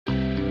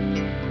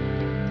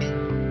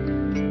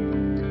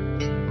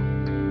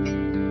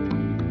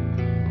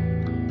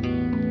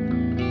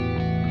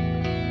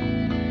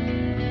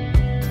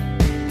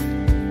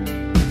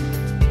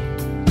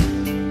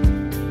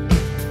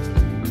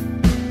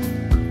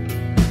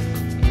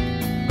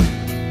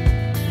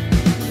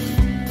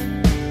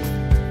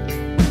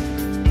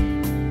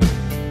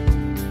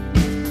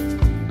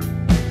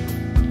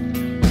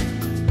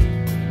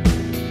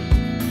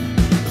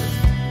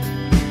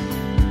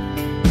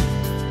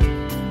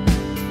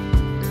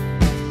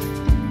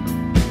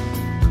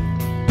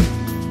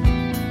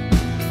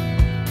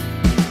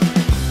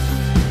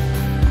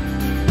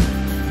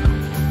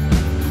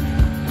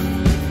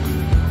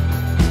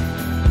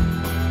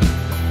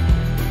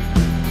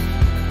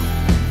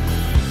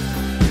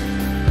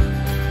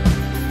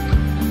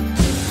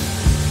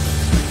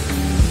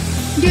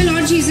your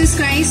Lord Jesus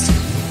Christ.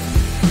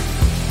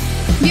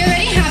 We are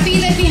very happy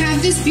that we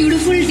have this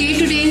beautiful day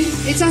today.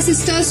 It's our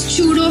sister's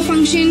Chudo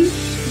function.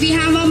 We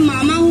have our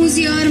mama who's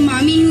here,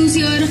 mommy who's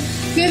here.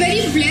 We are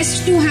very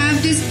blessed to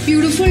have this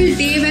beautiful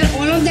day where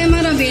all of them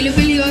are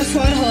available here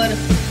for her.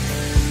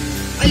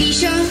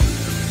 Alicia,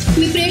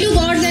 we pray to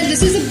God that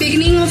this is the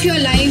beginning of your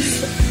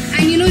life.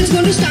 And it's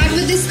going to start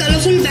with this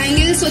colorful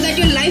bangle so that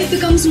your life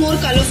becomes more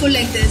colorful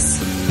like this.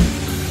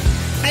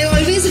 I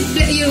always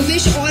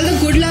wish all the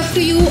good luck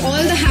to you,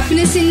 all the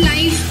happiness in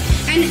life,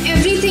 and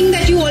everything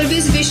that you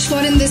always wish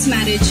for in this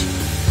marriage.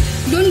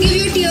 Don't give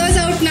your tears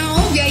out now.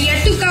 We are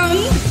yet to come.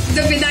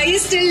 The vidai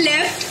is still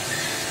left.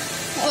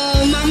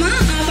 Mama,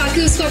 आप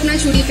आके उसको अपना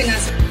चूड़ी पहना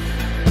सकते।